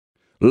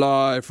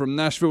Live from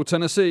Nashville,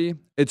 Tennessee,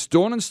 it's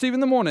Dawn and Steve in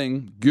the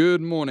morning.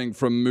 Good morning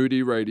from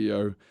Moody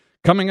Radio.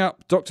 Coming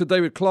up, Dr.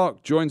 David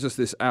Clark joins us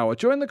this hour.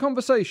 Join the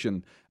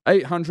conversation,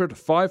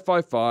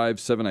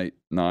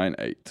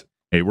 800-555-7898.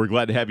 Hey, we're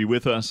glad to have you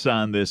with us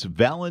on this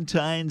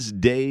Valentine's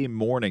Day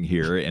morning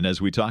here. And as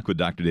we talk with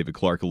Dr. David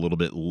Clark a little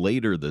bit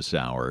later this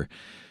hour,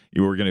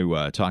 we're going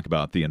to talk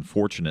about the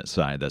unfortunate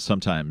side that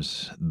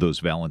sometimes those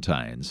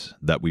Valentines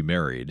that we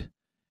married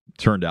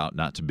turned out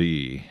not to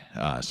be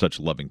such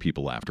loving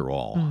people after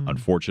all.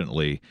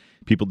 Unfortunately,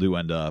 people do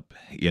end up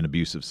in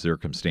abusive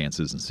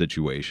circumstances and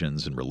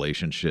situations and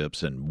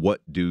relationships, and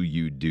what do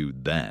you do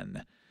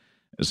then?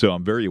 So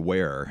I'm very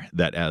aware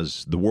that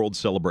as the world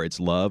celebrates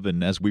love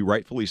and as we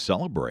rightfully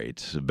celebrate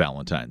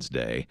Valentine's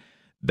Day,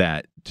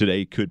 that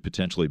today could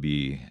potentially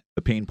be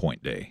a pain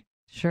point day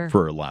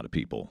for a lot of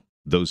people.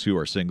 Those who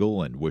are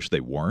single and wish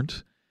they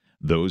weren't,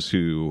 those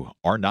who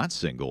are not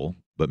single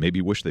but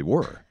maybe wish they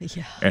were.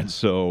 Yeah. And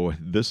so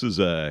this is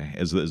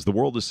as the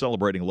world is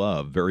celebrating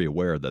love, very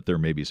aware that there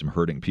may be some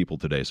hurting people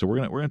today. So we're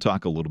gonna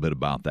talk a little bit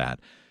about that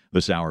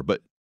this hour.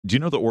 But do you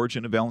know the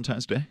origin of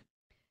Valentine's Day?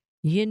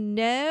 You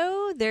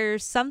know,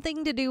 there's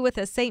something to do with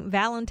a St.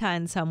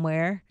 Valentine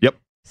somewhere. Yep.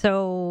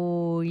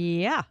 So,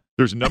 yeah.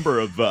 There's a number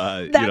of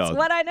That's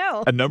what I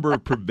know. a number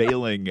of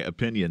prevailing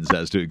opinions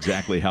as to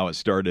exactly how it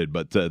started.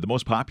 But the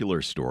most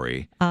popular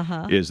story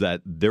is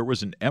that there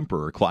was an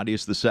emperor,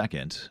 Claudius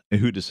II,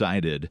 who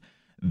decided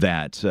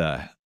that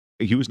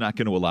he was not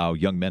going to allow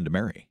young men to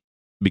marry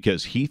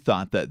because he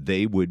thought that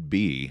they would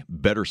be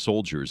better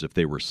soldiers if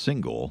they were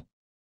single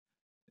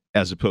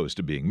as opposed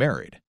to being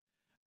married.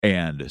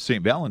 And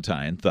St.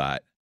 Valentine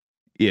thought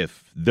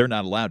if they're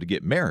not allowed to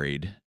get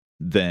married,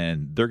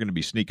 then they're going to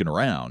be sneaking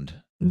around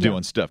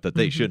doing stuff that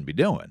they shouldn't be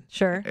doing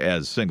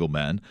as single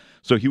men.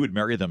 So he would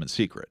marry them in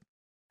secret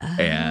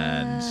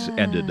and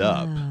ended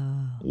up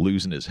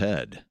losing his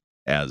head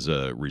as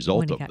a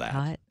result of that.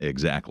 Caught.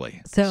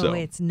 Exactly. So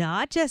it's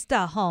not just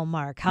a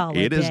Hallmark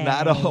holiday. It is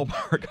not a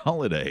Hallmark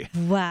holiday.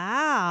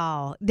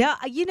 Wow. Now,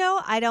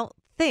 I don't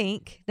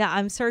think, now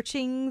I'm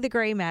searching the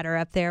gray matter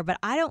up there, but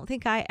I don't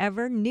think I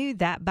ever knew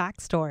that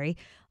backstory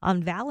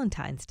on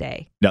Valentine's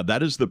Day. Now,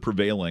 that is the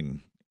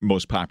prevailing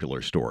most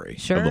popular story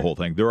of the whole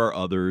thing. There are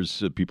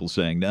others, people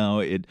saying, no,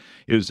 it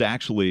is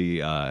actually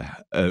a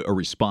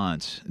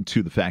response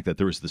to the fact that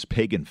there was this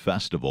pagan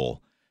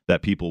festival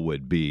that people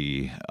would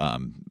be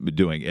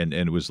doing, and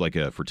it was like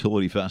a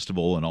fertility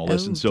festival and all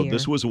this. And so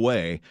this was a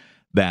way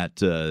that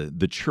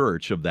the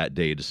church of that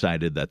day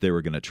decided that they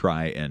were going to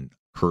try and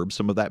curb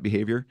some of that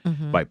behavior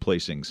by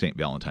placing St.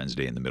 Valentine's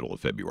Day in the middle of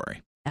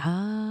February.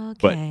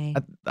 Okay.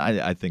 But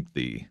I think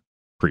the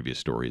previous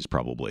story is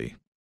probably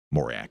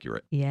more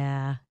accurate.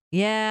 Yeah.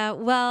 Yeah.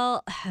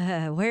 Well,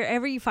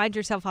 wherever you find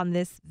yourself on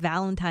this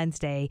Valentine's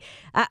Day,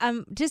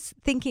 I'm just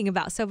thinking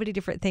about so many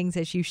different things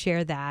as you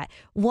share that.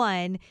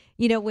 One,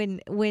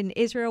 when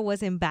Israel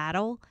was in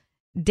battle,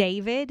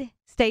 David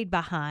stayed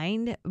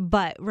behind,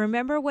 but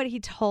remember what he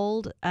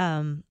told,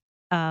 oh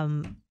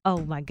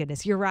my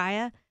goodness,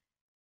 Uriah?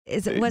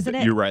 Wasn't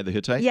it? Uriah the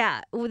Hittite?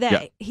 Yeah.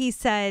 He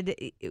said,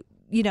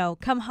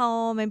 come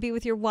home and be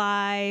with your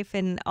wife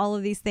and all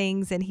of these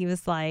things. And he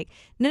was like,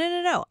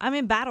 no. I'm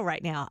in battle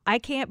right now. I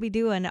can't be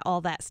doing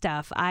all that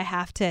stuff. I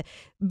have to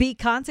be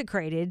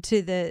consecrated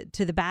to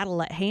the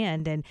battle at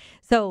hand. And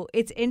so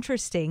it's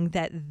interesting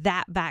that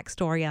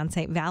backstory on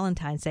St.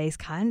 Valentine's Day is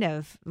kind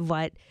of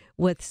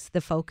what's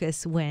the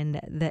focus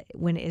when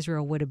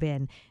Israel would have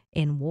been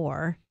in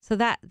war. So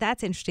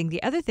that's interesting.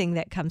 The other thing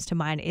that comes to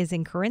mind is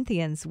in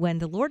Corinthians when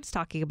the Lord's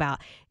talking about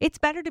it's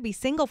better to be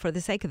single for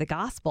the sake of the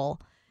gospel.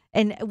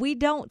 And we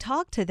don't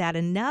talk to that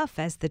enough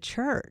as the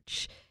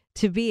church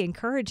to be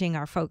encouraging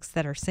our folks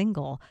that are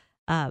single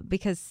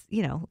because,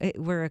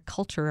 we're a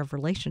culture of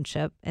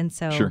relationship. And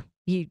so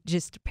you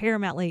just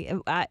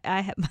paramountly, I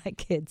have my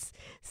kids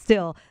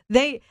still,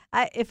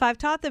 if I've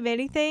taught them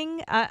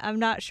anything, I'm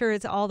not sure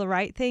it's all the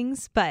right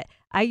things, but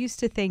I used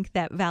to think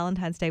that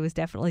Valentine's Day was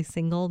definitely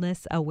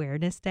Singleness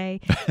Awareness Day.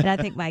 And I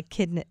think my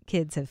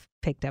kids have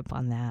picked up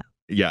on that.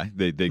 Yeah,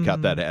 they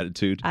got that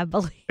attitude. I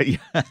believe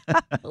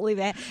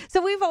that.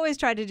 So we've always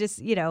tried to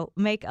just,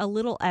 make a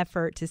little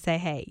effort to say,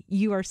 hey,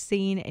 you are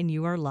seen and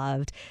you are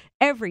loved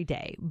every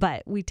day.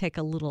 But we take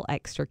a little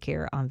extra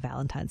care on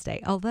Valentine's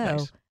Day.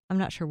 Although I'm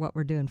not sure what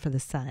we're doing for the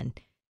son.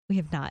 We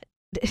have not.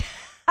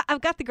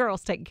 I've got the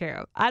girls taken care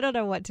of. I don't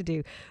know what to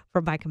do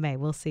for Micah May.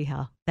 We'll see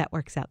how that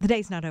works out. The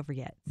day's not over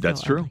yet.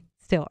 That's true.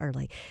 Still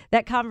early.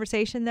 That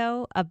conversation,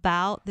 though,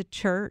 about the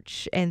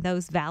church and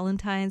those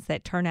Valentines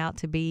that turn out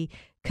to be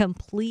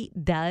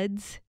complete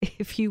duds,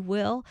 if you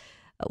will.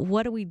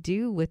 What do we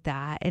do with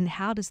that? And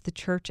how does the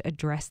church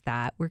address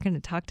that? We're going to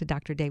talk to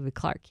Dr. David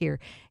Clark here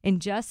in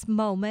just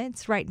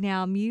moments. Right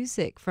now,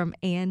 music from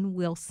Ann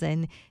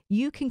Wilson.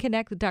 You can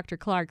connect with Dr.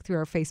 Clark through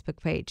our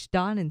Facebook page,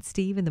 Dawn and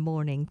Steve in the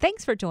Morning.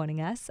 Thanks for joining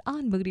us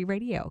on Moody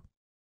Radio.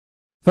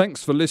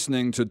 Thanks for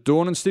listening to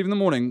Dawn and Steve in the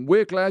Morning.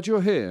 We're glad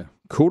you're here.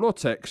 Call or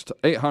text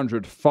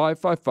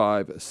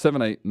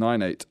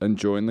 800-555-7898 and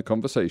join the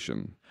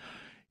conversation.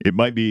 It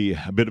might be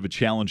a bit of a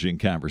challenging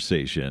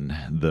conversation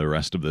the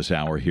rest of this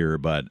hour here,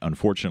 but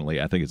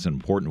unfortunately, I think it's an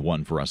important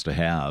one for us to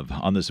have.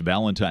 On this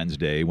Valentine's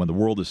Day, when the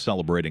world is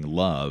celebrating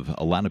love,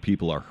 a lot of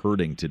people are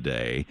hurting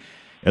today.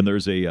 And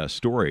there's a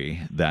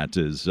story that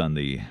is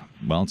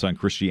it's on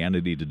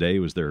Christianity Today. It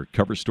was their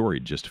cover story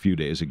just a few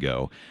days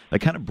ago. That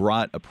kind of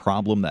brought a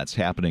problem that's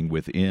happening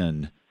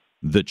within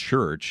the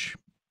church,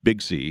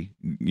 Big C,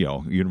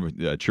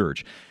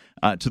 church,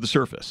 to the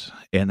surface.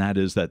 And that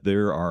is that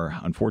there are,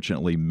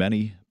 unfortunately,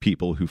 many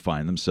people who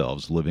find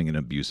themselves living in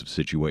abusive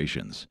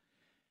situations.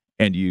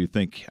 And you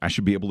think, I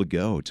should be able to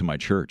go to my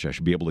church. I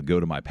should be able to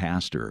go to my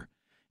pastor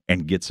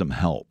and get some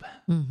help.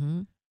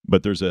 Mm-hmm.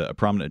 But there's a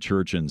prominent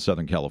church in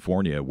Southern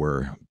California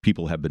where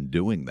people have been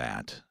doing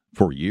that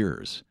for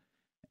years.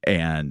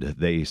 And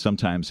they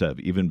sometimes have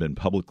even been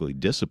publicly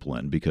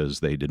disciplined because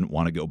they didn't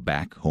want to go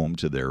back home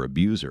to their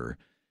abuser,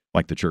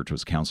 like the church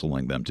was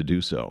counseling them to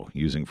do so,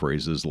 using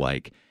phrases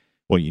like,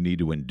 well, you need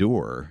to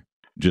endure,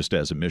 just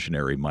as a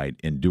missionary might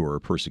endure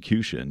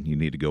persecution. You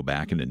need to go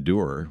back and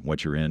endure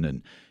what you're in,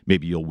 and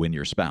maybe you'll win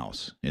your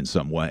spouse in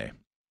some way.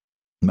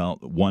 Well,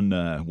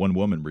 one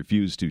woman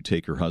refused to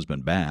take her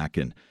husband back,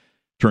 and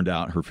turned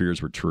out her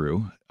fears were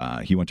true.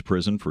 He went to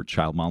prison for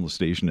child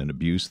molestation and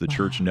abuse. The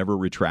church never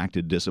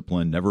retracted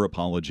discipline, never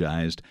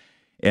apologized.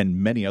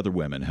 And many other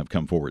women have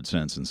come forward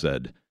since and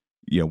said,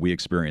 we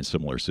experienced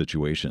similar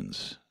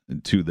situations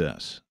to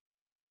this.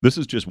 This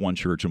is just one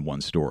church and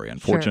one story.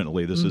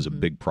 Unfortunately, This is a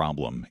big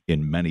problem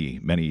in many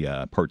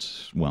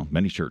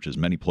churches,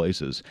 many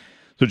places.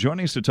 So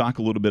joining us to talk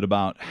a little bit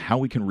about how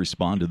we can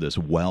respond to this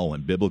well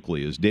and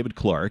biblically is David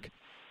Clark.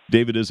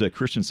 David is a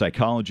Christian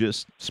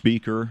psychologist,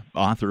 speaker,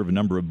 author of a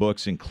number of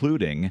books,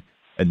 including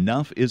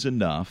Enough is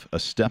Enough, a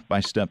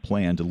step-by-step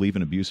plan to leave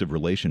an abusive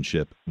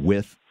relationship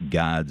with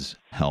God's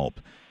help.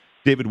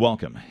 David,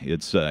 welcome.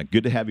 It's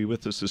good to have you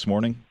with us this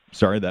morning.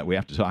 Sorry that we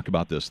have to talk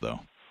about this, though.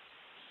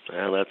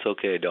 Well, that's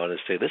okay, Don.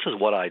 This is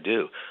what I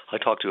do. I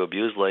talk to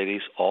abused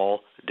ladies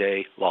all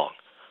day long.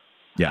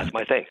 Yeah. That's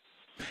my thing.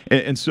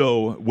 And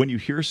so when you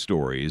hear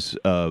stories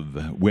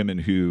of women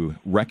who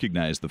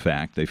recognize the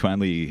fact, they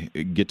finally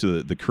get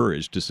to the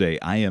courage to say,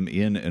 I am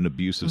in an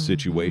abusive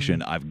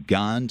situation, I've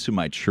gone to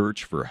my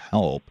church for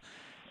help,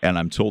 and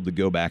I'm told to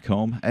go back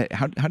home,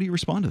 how do you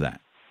respond to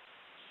that?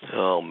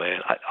 Oh,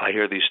 man, I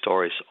hear these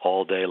stories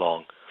all day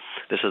long.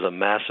 This is a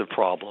massive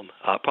problem.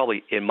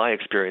 Probably, in my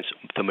experience,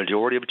 the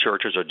majority of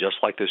churches are just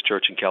like this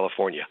church in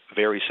California.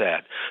 Very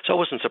sad. So I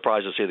wasn't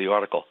surprised to see the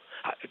article.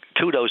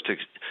 Kudos to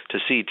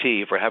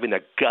CT for having the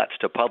guts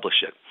to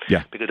publish it,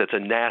 because it's a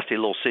nasty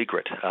little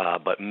secret.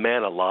 But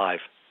man alive,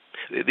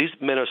 these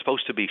men are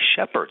supposed to be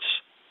shepherds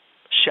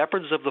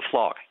of the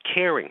flock,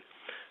 caring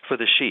for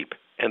the sheep.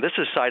 And this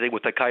is siding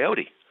with the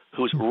coyote,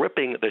 who's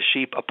ripping the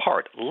sheep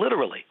apart,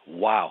 literally.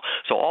 Wow.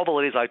 So all the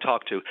ladies I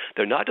talk to,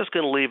 they're not just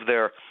going to leave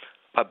their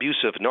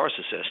abusive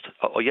narcissist.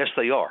 Oh, yes,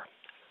 they are.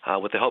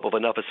 With the help of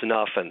Enough is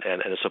Enough and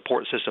a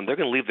support system, they're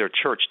going to leave their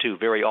church, too,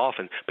 very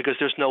often because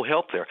there's no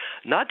help there.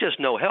 Not just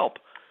no help.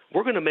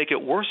 We're going to make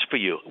it worse for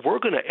you. We're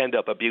going to end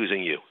up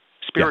abusing you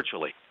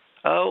spiritually.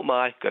 Yeah. Oh,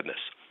 my goodness.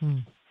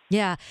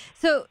 Yeah.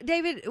 So,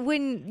 David,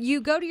 when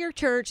you go to your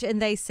church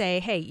and they say,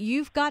 hey,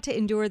 you've got to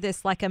endure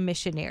this like a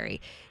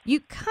missionary, you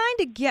kind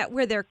of get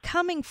where they're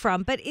coming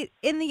from. But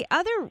in the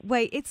other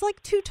way, it's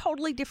like two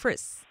totally different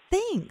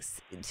things.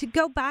 To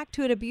go back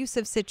to an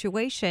abusive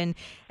situation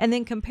and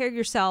then compare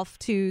yourself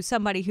to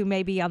somebody who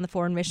may be on the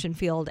foreign mission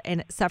field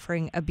and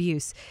suffering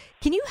abuse.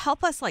 Can you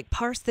help us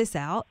parse this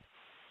out?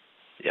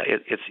 Yeah,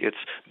 it's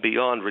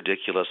beyond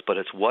ridiculous, but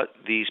it's what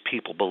these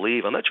people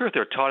believe. I'm not sure if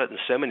they're taught it in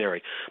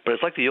seminary, but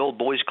it's like the old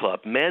boys club.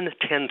 Men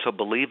tend to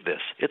believe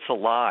this. It's a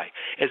lie.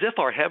 As if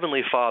our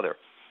Heavenly Father,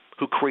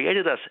 who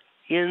created us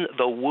in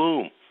the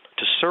womb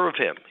to serve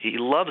Him, He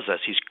loves us,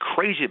 He's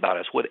crazy about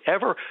us, would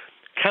ever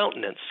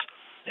countenance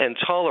and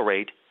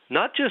tolerate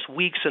not just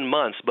weeks and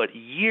months, but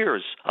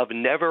years of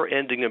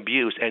never-ending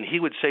abuse. And He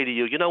would say to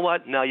you, you know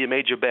what? Now you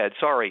made your bed.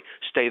 Sorry,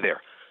 stay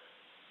there.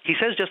 He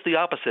says just the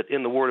opposite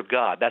in the Word of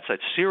God. That's a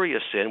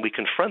serious sin. We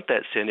confront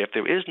that sin. If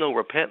there is no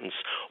repentance,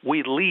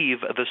 we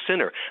leave the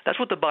sinner. That's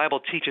what the Bible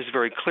teaches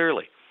very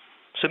clearly.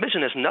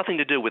 Submission has nothing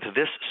to do with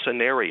this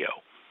scenario.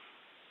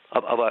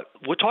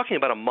 We're talking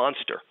about a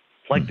monster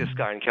like this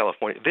guy in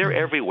California. They're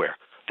everywhere.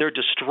 They're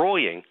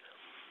destroying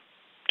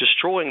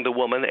the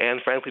woman and,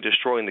 frankly,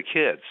 destroying the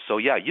kids. So,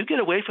 yeah, you get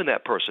away from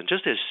that person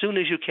just as soon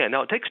as you can.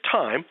 Now, it takes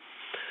time.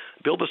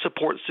 Build a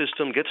support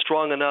system, get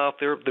strong enough.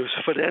 There's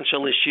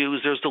financial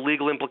issues. There's the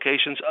legal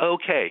implications.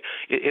 Okay,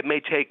 it may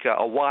take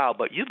a while,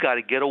 but you've got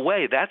to get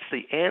away. That's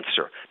the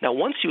answer. Now,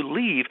 once you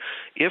leave,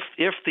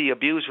 if the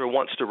abuser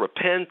wants to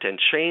repent and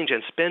change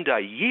and spend a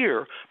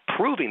year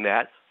proving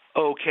that,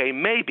 okay,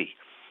 maybe.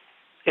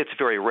 It's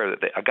very rare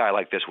that a guy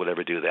like this would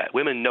ever do that.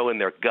 Women know in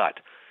their gut,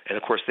 and,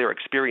 of course, they're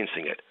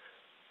experiencing it.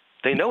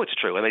 They know it's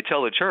true, and they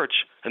tell the church,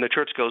 and the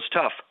church goes,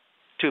 tough,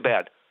 too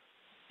bad,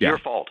 your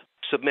fault,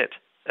 submit.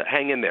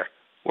 Hang in there.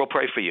 We'll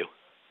pray for you.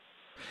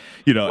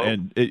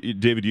 And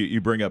David,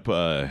 you bring up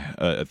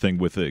a thing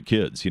with the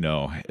kids.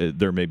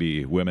 There may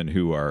be women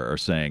who are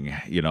saying,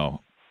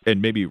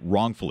 and maybe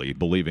wrongfully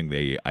believing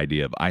the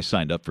idea of I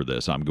signed up for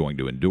this, I'm going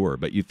to endure.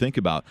 But you think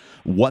about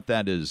what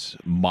that is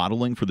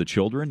modeling for the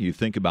children. You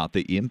think about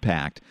the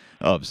impact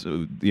of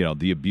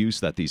the abuse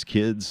that these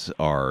kids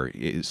are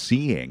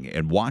seeing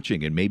and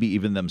watching, and maybe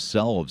even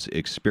themselves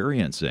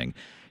experiencing.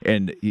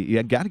 And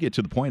you got to get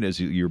to the point, as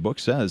your book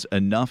says,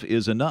 enough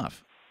is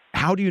enough.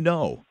 How do you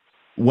know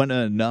when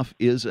enough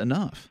is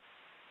enough?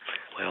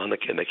 Well, and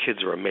the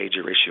kids are a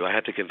major issue. I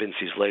have to convince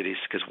these ladies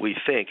because we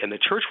think, and the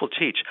church will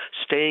teach,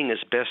 staying is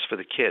best for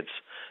the kids.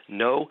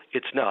 No,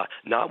 it's not.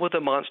 Not with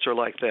a monster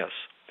like this.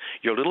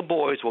 Your little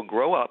boys will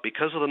grow up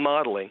because of the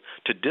modeling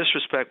to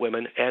disrespect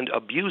women and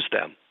abuse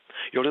them.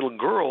 Your little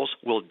girls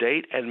will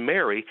date and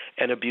marry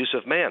an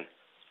abusive man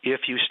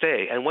if you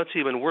stay. And what's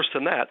even worse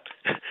than that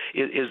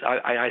is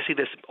I see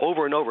this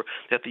over and over,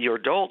 that your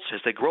adults,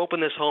 as they grow up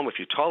in this home, if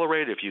you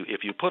tolerate it,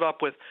 if you put up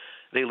with,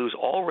 they lose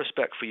all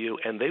respect for you,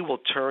 and they will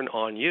turn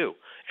on you,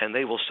 and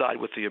they will side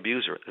with the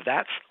abuser.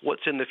 That's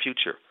what's in the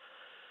future.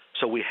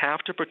 So we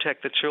have to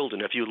protect the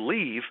children. If you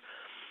leave,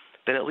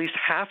 then at least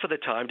half of the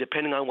time,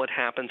 depending on what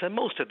happens, and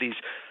most of these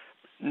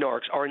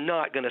narcs are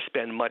not going to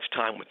spend much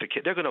time with the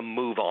kid. They're going to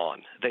move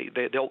on.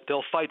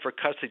 They'll fight for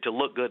custody to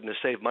look good and to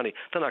save money.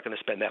 They're not going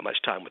to spend that much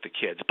time with the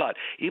kids. But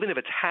even if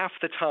it's half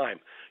the time,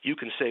 you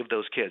can save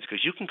those kids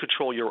because you can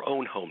control your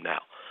own home now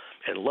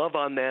and love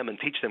on them and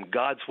teach them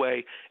God's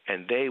way,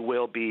 and they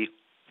will be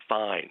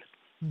fine.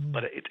 Mm-hmm.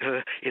 But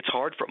it's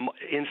hard for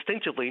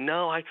instinctively.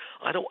 No, I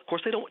don't. Of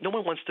course, they don't. No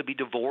one wants to be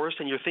divorced,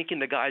 and you're thinking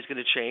the guy's going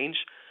to change.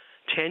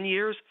 10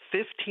 years,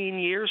 15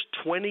 years,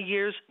 20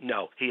 years?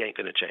 No, he ain't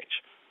going to change.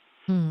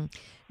 Hmm.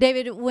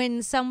 David,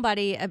 when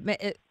somebody,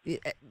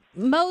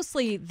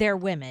 mostly they're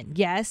women,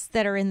 yes,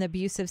 that are in the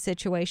abusive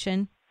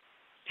situation?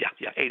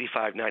 Yeah,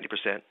 85,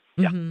 90%.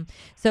 Yeah. Mm-hmm.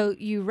 So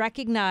you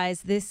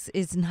recognize this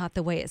is not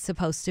the way it's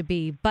supposed to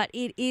be, but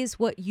it is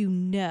what you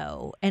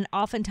know. And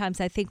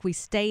oftentimes I think we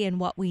stay in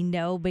what we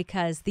know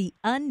because the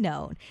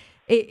unknown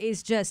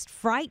is just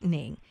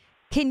frightening.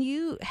 Can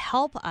you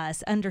help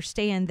us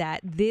understand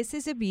that this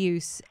is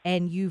abuse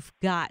and you've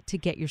got to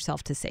get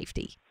yourself to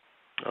safety?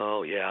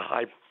 Oh, yeah.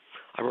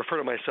 I refer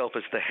to myself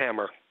as the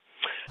hammer.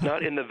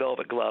 Not in the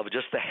velvet glove,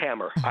 just the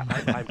hammer.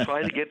 I'm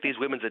trying to get these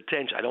women's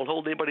attention. I don't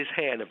hold anybody's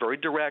hand. I'm very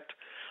direct.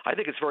 I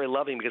think it's very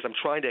loving because I'm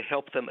trying to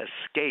help them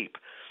escape.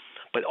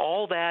 But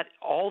all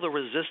the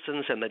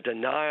resistance and the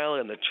denial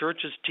and the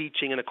church's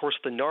teaching, and of course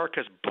the narc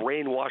has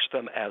brainwashed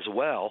them as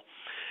well.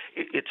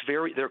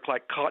 They're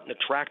like caught in a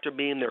tractor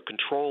beam. They're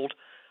controlled.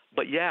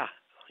 But yeah,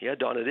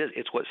 Don, it is.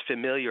 It's what's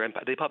familiar, and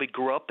they probably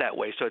grew up that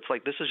way. So it's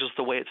like this is just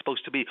the way it's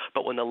supposed to be.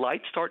 But when the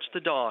light starts to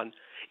dawn,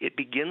 it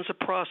begins a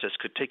process.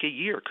 Could take a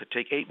year. Could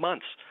take 8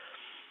 months.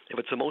 If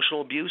it's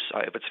emotional abuse,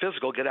 if it's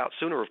physical, get out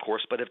sooner, of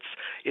course. But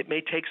it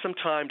may take some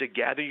time to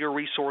gather your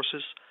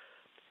resources,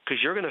 because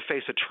you're going to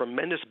face a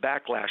tremendous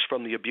backlash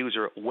from the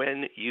abuser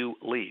when you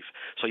leave.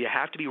 So you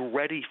have to be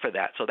ready for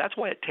that. So that's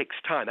why it takes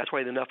time. That's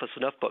why the Enough is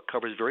Enough book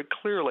covers very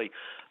clearly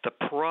the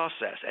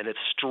process, and it's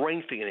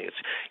strengthening. It's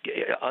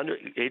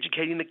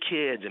educating the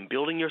kids and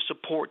building your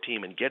support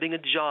team and getting a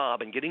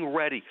job and getting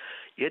ready.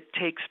 It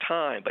takes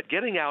time, but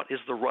getting out is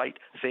the right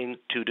thing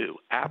to do.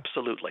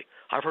 Absolutely.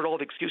 I've heard all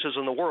the excuses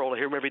in the world. I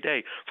hear them every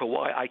day for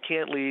why I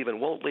can't leave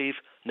and won't leave.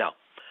 No.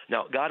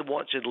 Now, God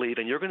wants you to leave,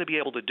 and you're going to be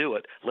able to do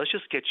it. Let's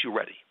just get you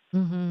ready.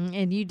 Mm-hmm.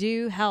 And you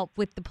do help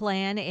with the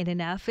plan in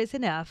Enough is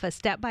Enough, a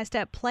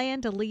step-by-step plan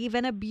to leave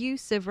an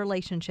abusive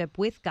relationship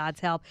with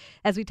God's help,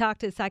 as we talk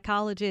to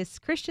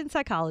Christian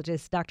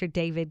psychologist, Dr.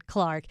 David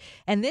Clark.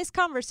 And this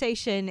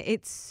conversation,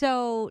 it's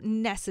so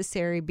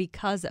necessary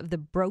because of the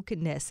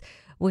brokenness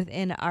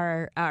within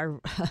our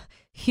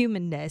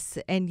humanness,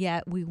 and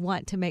yet we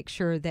want to make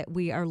sure that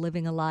we are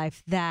living a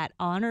life that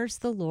honors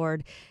the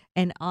Lord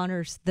and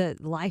honors the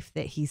life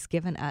that he's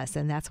given us.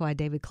 And that's why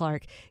David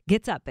Clark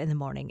gets up in the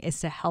morning, is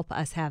to help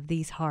us have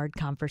these hard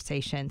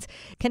conversations.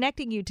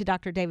 Connecting you to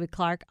Dr. David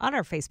Clark on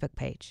our Facebook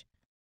page.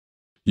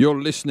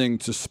 You're listening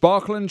to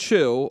Sparkle and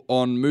Chill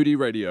on Moody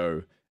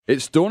Radio.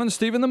 It's Dawn and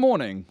Steve in the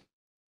morning.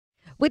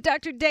 With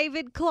Dr.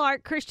 David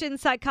Clark, Christian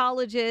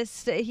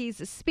psychologist. He's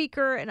a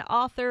speaker and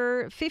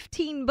author,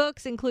 15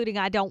 books, including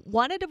I Don't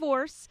Want a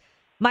Divorce,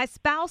 My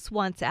Spouse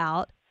Wants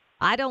Out,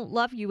 I Don't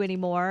Love You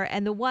Anymore,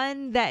 and the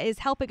one that is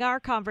helping our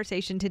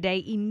conversation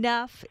today,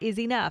 Enough is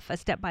Enough, a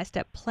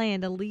step-by-step plan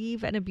to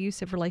leave an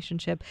abusive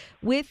relationship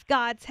with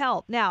God's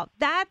help. Now,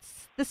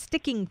 that's the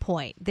sticking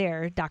point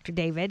there, Dr.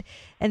 David,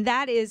 and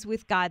that is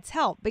with God's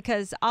help,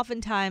 because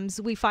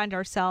oftentimes we find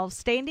ourselves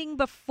standing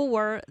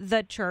before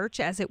the church,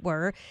 as it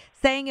were,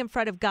 saying in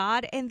front of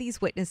God and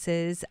these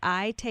witnesses,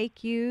 I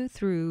take you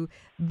through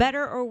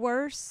better or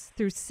worse,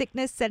 through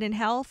sickness and in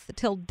health,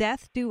 till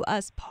death do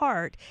us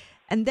part.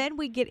 And then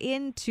we get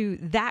into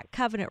that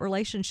covenant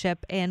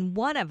relationship, and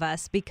one of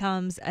us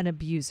becomes an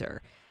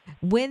abuser.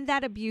 When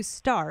that abuse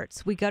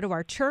starts, we go to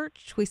our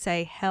church, we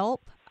say,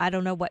 help, I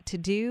don't know what to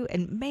do.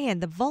 And man,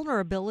 the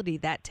vulnerability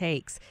that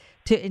takes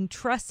to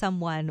entrust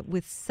someone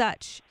with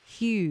such a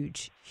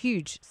huge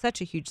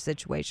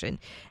situation.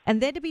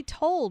 And then to be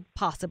told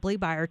possibly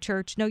by our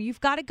church, no,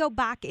 you've got to go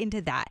back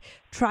into that.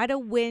 Try to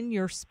win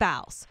your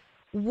spouse.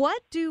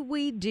 What do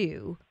we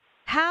do?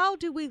 How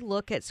do we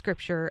look at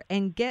Scripture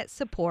and get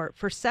support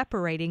for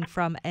separating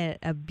from an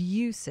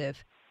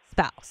abusive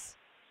spouse?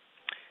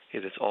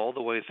 It is all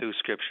the way through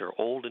Scripture,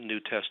 Old and New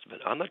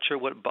Testament. I'm not sure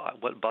what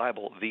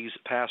Bible these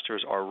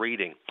pastors are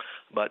reading,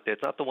 but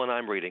it's not the one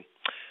I'm reading.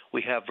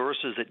 We have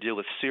verses that deal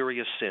with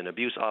serious sin.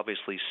 Abuse,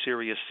 obviously,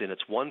 serious sin.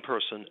 It's one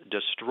person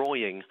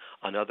destroying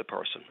another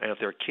person. And if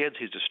they're kids,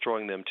 he's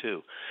destroying them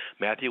too.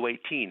 Matthew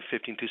 18,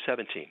 15 through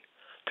 17.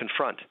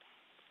 Confront.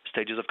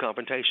 Stages of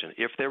confrontation.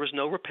 If there is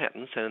no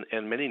repentance,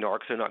 and many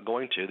narcs are not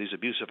going to, these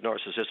abusive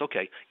narcissists,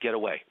 okay, get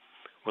away.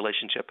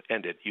 Relationship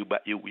ended.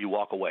 You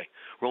walk away.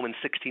 Romans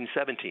 16,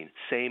 17,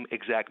 same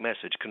exact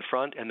message.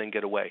 Confront and then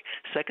get away.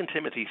 2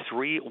 Timothy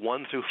 3,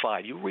 1 through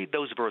 5. You read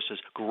those verses.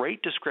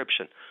 Great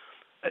description.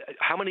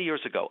 How many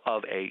years ago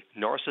of a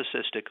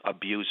narcissistic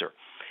abuser?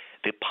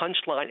 The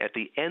punchline at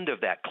the end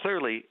of that,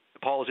 clearly,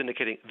 Paul is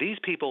indicating these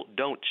people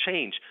don't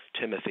change,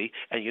 Timothy,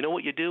 and you know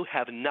what you do?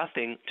 Have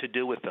nothing to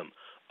do with them.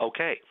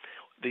 Okay.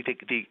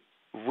 The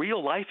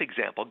real-life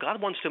example,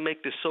 God wants to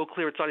make this so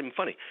clear it's not even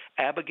funny.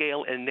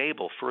 Abigail and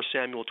Nabal, 1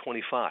 Samuel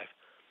 25.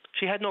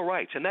 She had no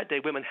rights. In that day,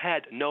 women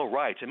had no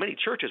rights. In many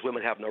churches,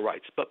 women have no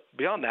rights. But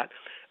beyond that,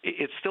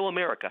 it's still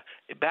America.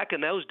 Back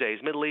in those days,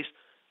 Middle East,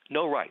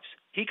 no rights.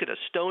 He could have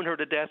stoned her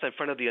to death in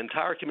front of the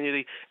entire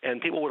community,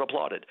 and people would have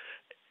applauded.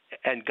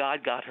 And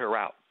God got her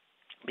out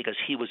because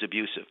he was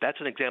abusive. That's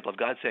an example of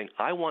God saying,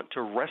 I want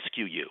to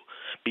rescue you.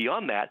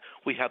 Beyond that,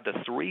 we have the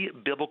 3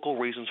 biblical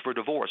reasons for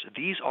divorce.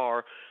 These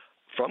are,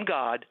 from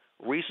God,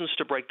 reasons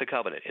to break the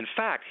covenant. In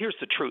fact, here's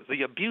the truth.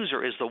 The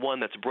abuser is the one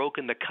that's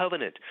broken the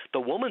covenant.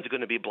 The woman's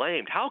going to be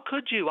blamed. How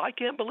could you? I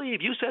can't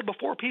believe. You said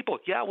before people.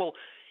 Yeah, well,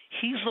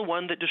 he's the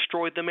one that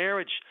destroyed the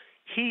marriage.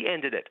 He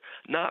ended it,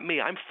 not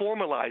me. I'm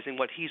formalizing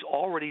what he's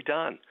already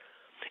done.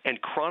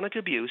 And chronic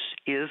abuse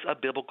is a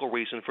biblical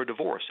reason for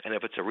divorce. And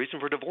if it's a reason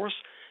for divorce,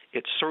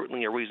 it's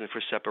certainly a reason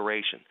for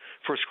separation.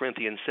 1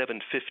 Corinthians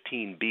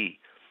 7:15b,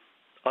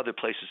 other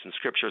places in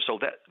Scripture. So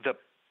that the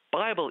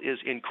Bible is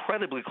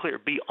incredibly clear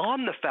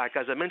beyond the fact,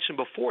 as I mentioned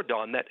before,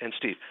 Don and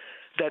Steve,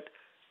 that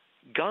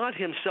God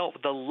himself,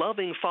 the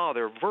loving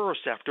Father, verse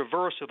after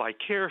verse of I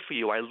care for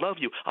you, I love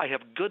you, I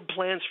have good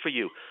plans for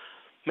you,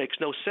 makes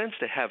no sense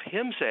to have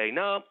him say,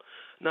 no,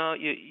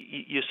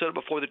 you stood up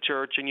before the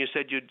church and you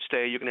said you'd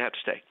stay, you're going to have to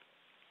stay.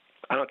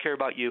 I don't care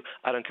about you.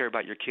 I don't care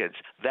about your kids.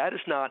 That is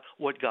not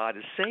what God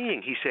is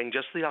saying. He's saying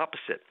just the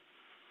opposite.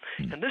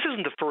 And this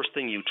isn't the first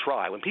thing you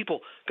try. When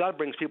God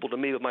brings people to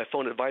me with my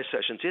phone advice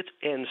sessions, it's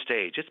end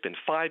stage. It's been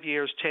 5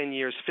 years, 10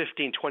 years,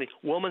 15, 20.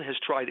 Woman has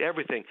tried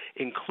everything,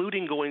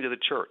 including going to the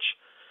church.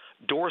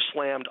 Door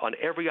slammed on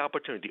every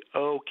opportunity.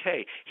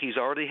 Okay, he's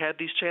already had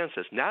these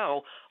chances.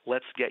 Now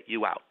let's get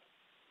you out.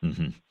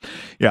 Mm-hmm.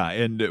 Yeah,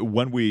 and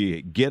when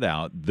we get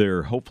out,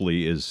 there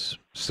hopefully is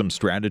some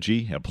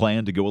strategy, a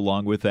plan to go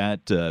along with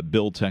that.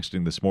 Bill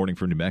texting this morning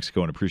from New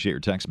Mexico, and appreciate your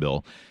text,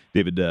 Bill.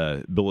 David,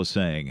 Bill is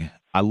saying,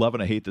 I love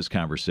and I hate this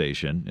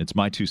conversation. It's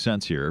my 2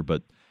 cents here,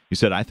 but he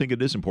said, I think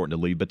it is important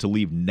to leave, but to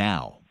leave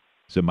now.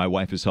 So my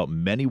wife has helped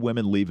many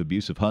women leave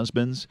abusive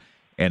husbands,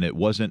 and it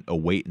wasn't a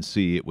wait and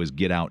see. It was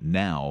get out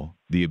now.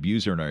 The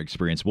abuser, in our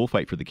experience, will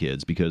fight for the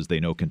kids because they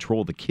know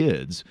control of the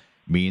kids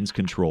means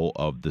control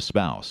of the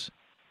spouse.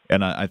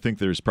 And I think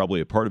there's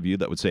probably a part of you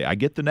that would say, I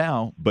get the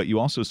now, but you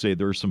also say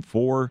there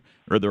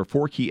are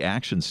 4 key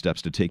action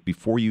steps to take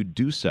before you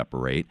do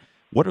separate.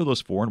 What are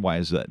those 4, and why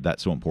is that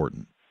so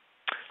important?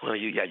 Well,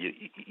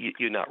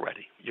 you're not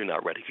ready. You're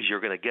not ready because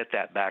you're going to get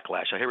that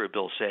backlash. I hear what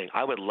Bill's saying.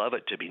 I would love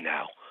it to be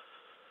now.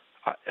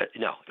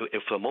 No,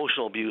 if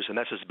emotional abuse, and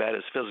that's as bad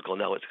as physical,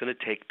 no, it's going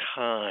to take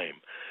time.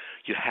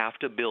 You have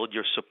to build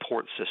your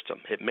support system.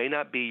 It may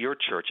not be your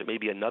church. It may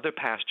be another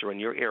pastor in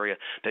your area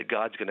that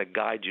God's going to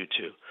guide you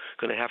to.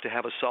 Going to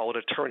have a solid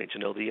attorney to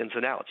know the ins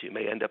and outs. You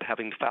may end up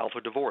having to file for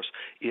divorce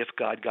if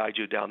God guides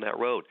you down that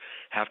road.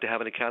 Have to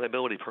have an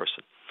accountability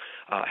person.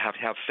 Have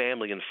to have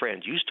family and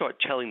friends. You start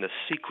telling the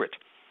secret.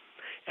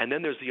 And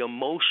then there's the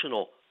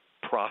emotional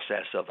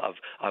process of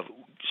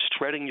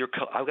shredding your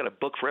I've got a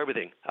book for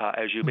everything,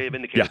 as you may have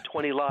indicated,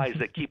 20 Lies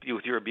That Keep You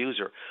with Your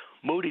Abuser.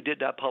 Moody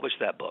did not publish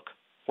that book.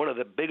 One of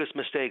the biggest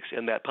mistakes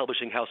in that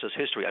publishing house's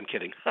history. I'm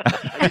kidding.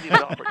 I didn't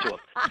even offer to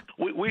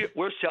him.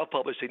 We're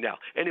self-publishing now.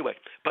 Anyway,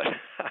 but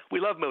we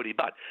love Moody.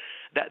 But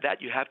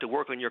that you have to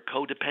work on your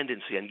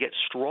codependency and get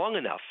strong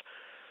enough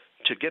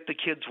to get the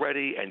kids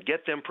ready and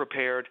get them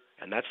prepared.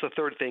 And that's the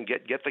third thing.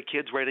 Get the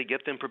kids ready,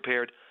 get them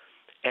prepared.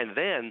 And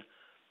then,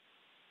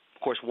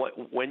 of course,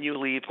 when you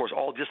leave, of course,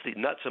 all just the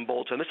nuts and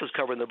bolts. And this is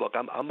covered in the book.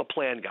 I'm a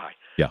plan guy.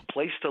 Yeah.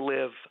 Place to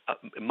live,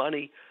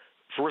 money.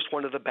 First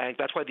one to the bank.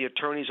 That's why the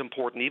attorney is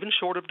important. Even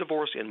short of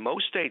divorce, in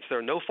most states,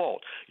 they're no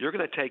fault. You're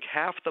going to take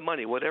half the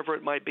money, whatever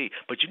it might be.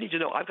 But you need to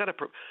know,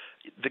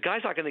 the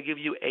guy's not going to give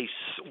you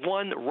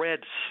one red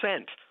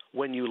cent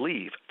when you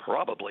leave,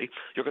 probably,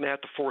 you're going to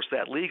have to force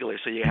that legally.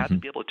 So you have to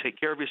be able to take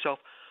care of yourself.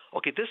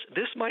 Okay,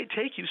 this might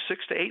take you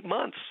 6 to 8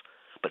 months.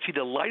 But see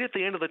the light at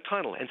the end of the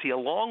tunnel, and see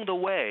along the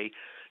way,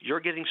 you're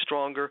getting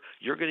stronger,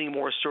 you're getting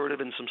more assertive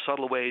in some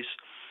subtle ways,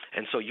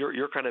 and so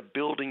you're kind of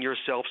building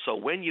yourself. So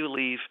when you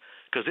leave,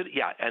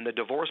 and the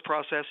divorce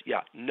process,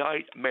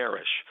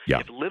 nightmarish. Yeah.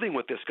 If living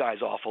with this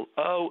guy's awful,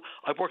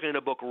 I'm working on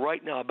a book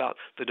right now about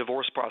the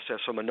divorce process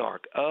from a narc.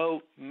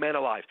 Oh, man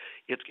alive,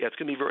 it's going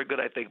to be very good,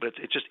 I think, but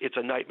it's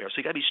a nightmare. So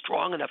you got to be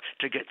strong enough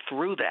to get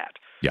through that.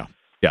 Yeah.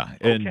 Yeah.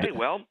 And okay,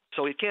 well,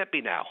 so it can't be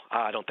now.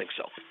 I don't think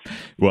so.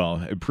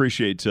 Well,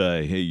 appreciate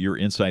your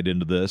insight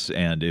into this.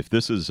 And if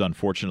this is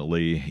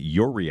unfortunately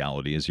your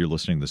reality as you're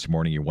listening this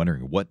morning, you're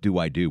wondering, what do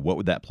I do? What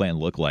would that plan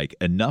look like?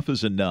 Enough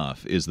is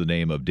Enough is the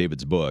name of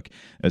David's book.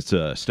 It's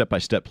a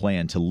step-by-step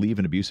plan to leave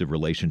an abusive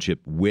relationship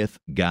with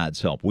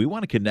God's help. We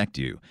want to connect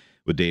you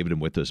with David and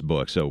with this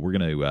book. So we're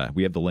going to,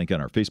 we have the link on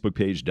our Facebook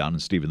page, Don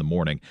and Steve in the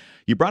Morning.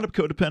 You brought up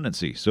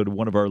codependency, so did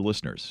one of our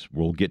listeners.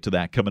 We'll get to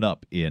that coming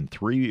up in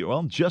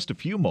just a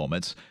few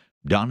moments.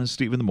 Don and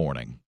Steve in the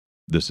Morning.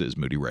 This is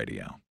Moody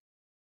Radio.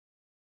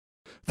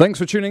 Thanks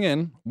for tuning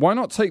in. Why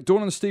not take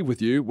Dawn and Steve with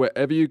you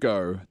wherever you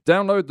go?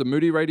 Download the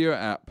Moody Radio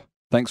app.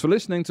 Thanks for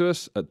listening to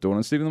us at Dawn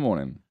and Steve in the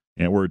Morning.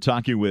 And we're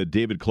talking with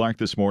David Clark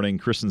this morning,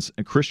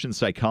 Christian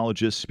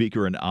psychologist,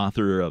 speaker, and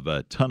author of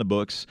a ton of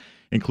books,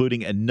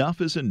 including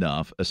Enough is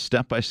Enough, a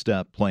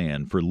step-by-step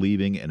plan for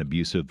leaving an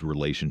abusive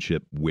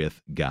relationship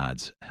with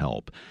God's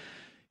help.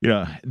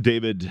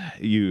 David,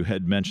 you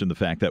had mentioned the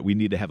fact that we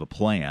need to have a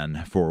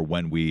plan for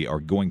when we are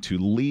going to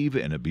leave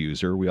an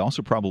abuser. We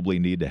also probably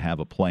need to have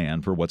a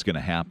plan for what's going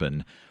to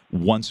happen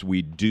once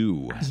we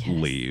do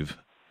leave.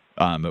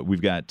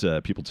 We've got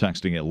people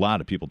texting, a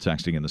lot of people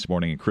texting in this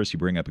morning. And Chris, you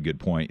bring up a good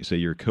point. You say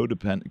your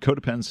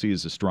codependency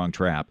is a strong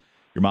trap.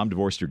 Your mom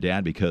divorced your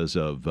dad because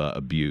of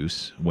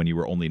abuse when you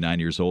were only 9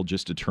 years old,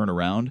 just to turn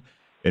around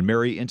and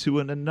marry into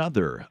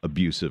another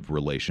abusive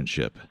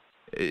relationship.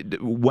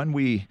 When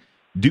we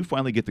do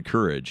finally get the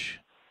courage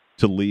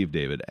to leave,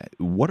 David,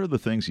 what are the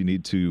things you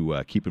need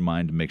to keep in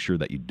mind to make sure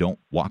that you don't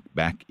walk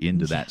back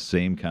into that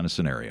same kind of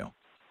scenario?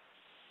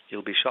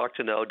 You'll be shocked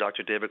to know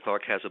Dr. David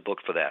Clark has a book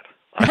for that.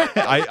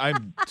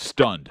 I'm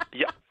stunned.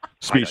 Yeah.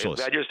 Speechless.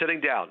 I'm glad you're sitting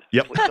down.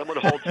 Yep. Please, someone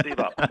hold Steve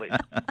up, please.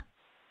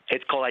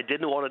 It's called I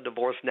Didn't Want a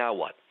Divorce, Now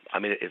What? I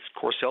mean, it's of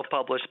course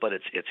self-published, but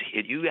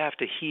you have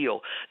to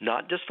heal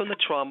not just from the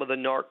trauma the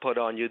narc put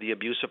on you, the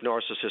abusive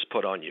narcissist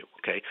put on you.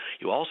 Okay,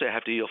 you also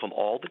have to heal from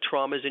all the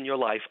traumas in your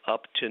life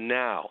up to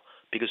now,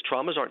 because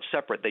traumas aren't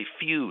separate; they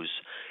fuse.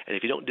 And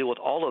if you don't deal with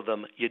all of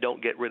them, you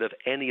don't get rid of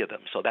any of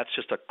them. So that's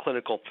just a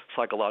clinical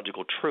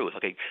psychological truth.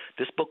 Okay,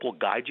 this book will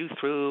guide you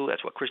through.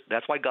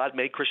 That's why God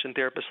made Christian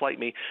therapists like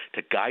me,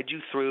 to guide you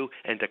through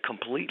and to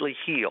completely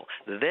heal.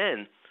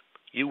 Then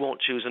you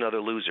won't choose another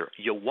loser.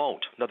 You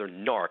won't, another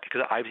narc.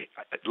 Because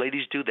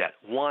ladies do that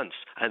once,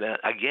 and then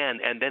again,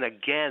 and then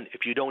again.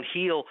 If you don't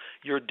heal,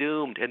 you're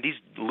doomed. And these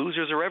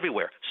losers are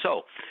everywhere.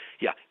 So,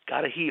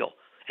 got to heal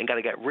and got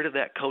to get rid of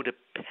that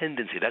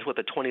codependency. That's what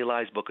the 20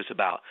 Lies book is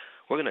about.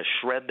 We're going to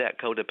shred that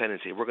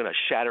codependency. We're going to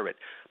shatter it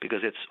because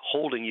it's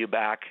holding you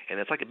back, and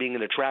it's like it being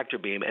in a tractor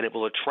beam, and it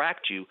will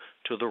attract you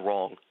to the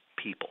wrong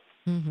people.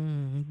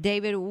 Mm-hmm.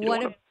 David,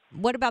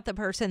 what about the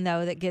person,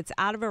 though, that gets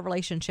out of a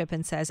relationship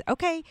and says,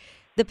 okay,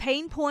 the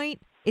pain point,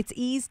 it's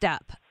eased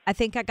up. I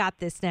think I got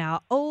this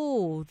now.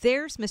 Oh,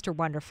 there's Mr.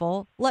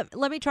 Wonderful.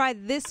 Let me try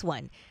this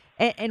one.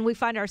 And we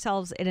find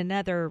ourselves in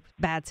another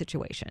bad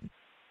situation.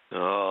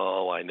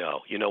 Oh, I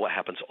know. You know what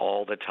happens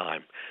all the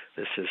time.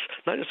 This is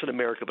not just in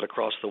America, but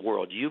across the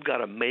world. You've got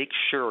to make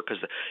sure, because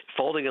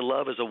falling in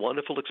love is a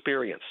wonderful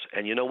experience.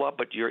 And you know what?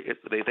 But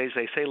they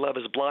say love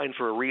is blind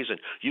for a reason.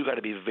 You've got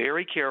to be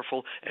very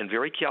careful and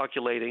very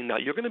calculating. Now,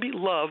 you're going to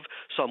love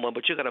someone,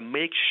 but you've got to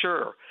make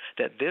sure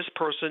that this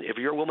person, if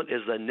you're a woman,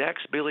 is the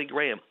next Billy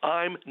Graham.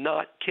 I'm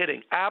not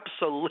kidding.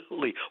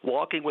 Absolutely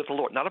walking with the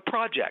Lord. Not a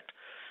project.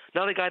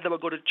 Not a guy that will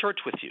go to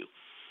church with you.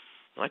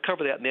 I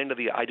cover that in the end of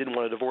the I Didn't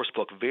Want a Divorce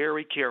book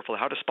very carefully,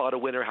 how to spot a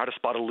winner, how to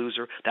spot a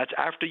loser. That's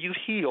after you've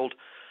healed.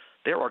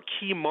 There are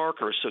key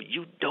markers so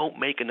you don't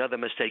make another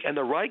mistake. And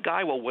the right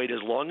guy will wait as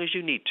long as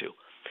you need to.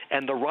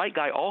 And the right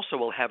guy also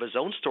will have his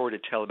own story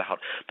to tell about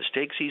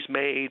mistakes he's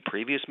made,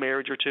 previous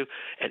marriage or two,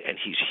 and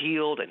he's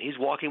healed and he's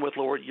walking with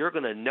Lord. You're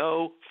going to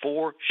know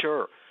for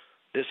sure.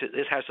 This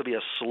has to be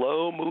a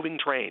slow-moving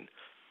train.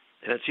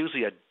 And it's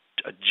usually a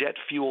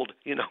jet-fueled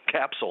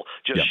capsule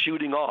just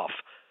shooting off.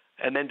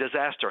 And then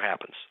disaster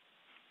happens.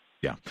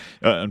 Yeah.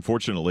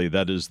 Unfortunately,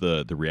 that is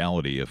the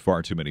reality of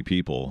far too many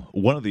people.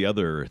 One of the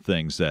other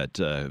things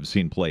that I've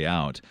seen play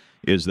out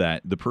is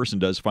that the person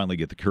does finally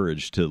get the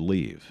courage to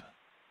leave.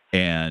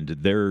 And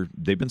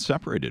they've been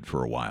separated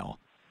for a while.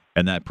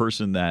 And that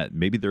person that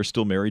maybe they're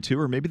still married to,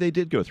 or maybe they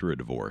did go through a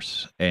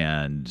divorce,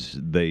 and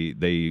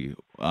they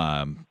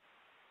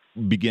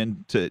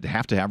begin to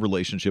have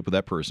relationship with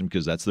that person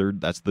because that's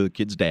the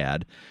kid's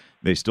dad.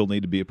 They still need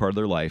to be a part of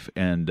their life,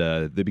 and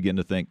they begin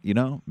to think,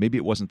 maybe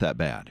it wasn't that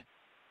bad,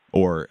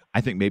 or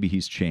I think maybe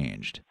he's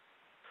changed.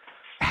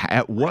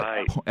 At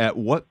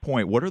what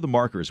point, what are the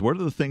markers? What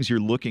are the things you're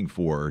looking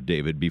for,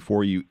 David,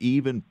 before you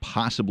even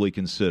possibly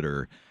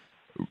consider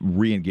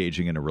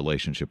re-engaging in a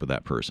relationship with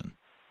that person?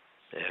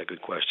 Yeah,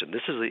 good question.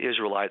 This is the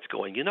Israelites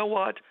going, you know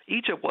what?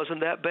 Egypt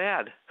wasn't that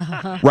bad.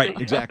 Right,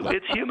 exactly.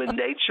 It's human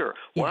nature.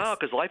 Yes. Wow,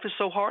 because life is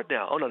so hard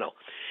now. Oh, no.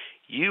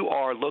 You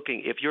are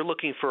looking, if you're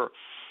looking for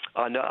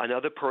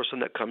another person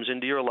that comes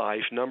into your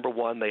life, number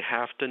one, they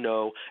have to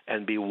know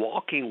and be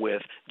walking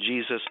with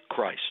Jesus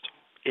Christ.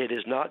 It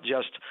is not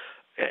just,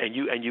 and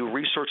you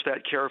research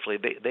that carefully.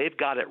 They've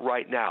got it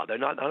right now. They're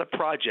not on a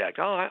project.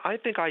 Oh, I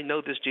think I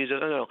know this Jesus.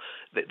 No.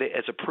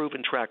 It's a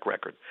proven track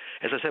record.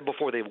 As I said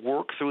before, they've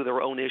worked through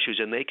their own issues,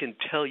 and they can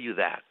tell you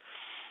that.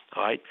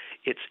 All right.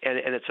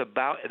 It's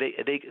about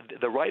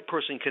the right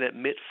person can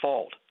admit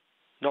fault.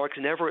 Narcs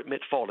never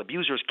admit fault.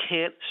 Abusers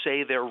can't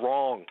say they're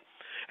wrong.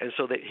 And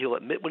so that he'll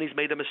admit when he's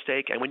made a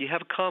mistake. And when you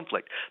have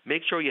conflict,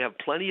 make sure you have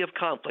plenty of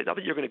conflict. Not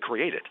that you're going to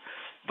create it,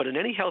 but in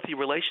any healthy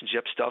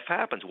relationship, stuff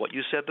happens. What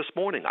you said this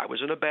morning, I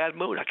was in a bad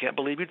mood. I can't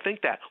believe you'd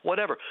think that.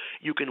 Whatever.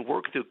 You can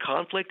work through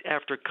conflict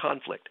after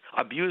conflict.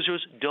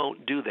 Abusers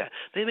don't do that.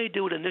 They may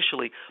do it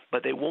initially,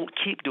 but they won't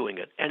keep doing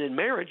it. And in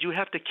marriage, you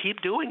have to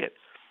keep doing it.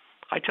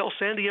 I tell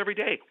Sandy every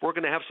day, we're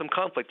going to have some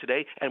conflict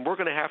today, and we're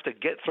going to have to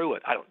get through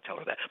it. I don't tell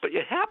her that, but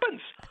it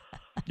happens.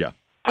 Yeah.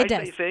 I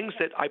say things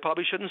that I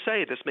probably shouldn't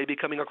say. This may be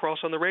coming across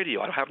on the radio.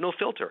 I don't have no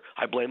filter.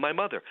 I blame my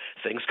mother.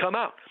 Things come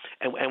out,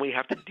 and we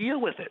have to deal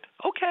with it.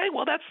 Okay,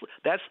 well,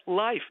 that's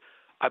life.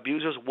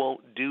 Abusers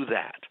won't do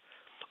that.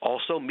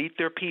 Also, meet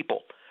their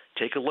people.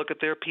 Take a look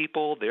at their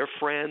people, their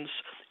friends.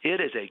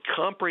 It is a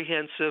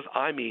comprehensive,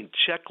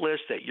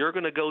 checklist that you're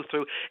going to go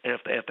through. And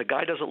if the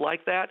guy doesn't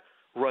like that,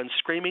 run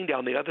screaming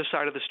down the other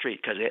side of the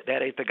street because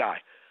that ain't the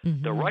guy.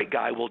 Mm-hmm. The right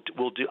guy will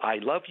do. I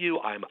love you.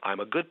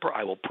 I'm a good person.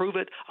 I will prove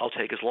it. I'll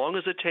take as long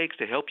as it takes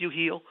to help you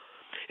heal.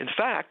 In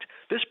fact,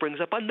 this brings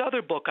up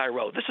another book I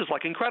wrote. This is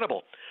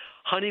incredible.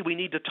 Honey, We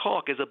Need to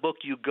Talk is a book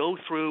you go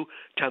through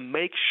to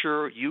make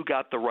sure you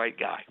got the right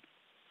guy.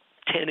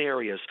 10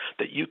 areas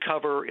that you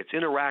cover. It's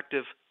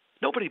interactive.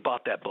 Nobody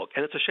bought that book,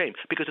 and it's a shame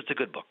because it's a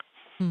good book.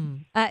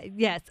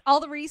 Yes, all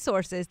the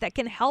resources that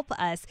can help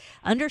us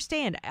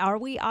understand, are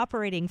we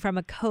operating from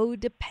a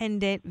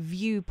codependent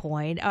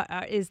viewpoint?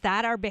 Is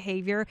that our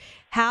behavior?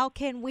 How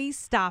can we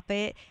stop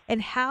it?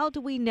 And how do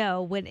we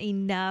know when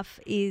enough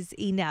is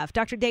enough?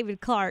 Dr.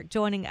 David Clark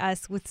joining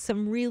us with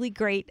some really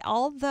great,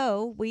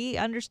 although we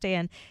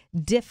understand,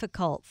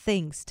 difficult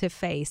things to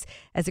face.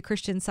 As a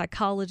Christian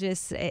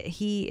psychologist,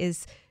 he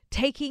is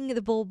taking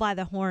the bull by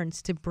the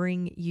horns to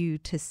bring you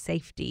to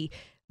safety.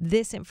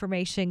 This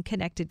information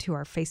connected to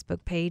our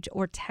Facebook page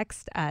or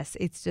text us.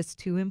 It's just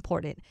too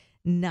important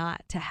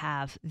not to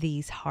have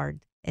these hard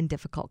and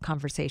difficult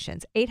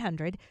conversations.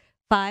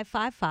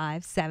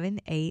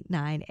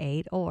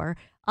 800-555-7898 or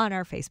on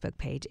our Facebook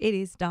page. It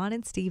is Dawn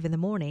and Steve in the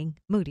Morning,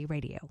 Moody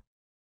Radio.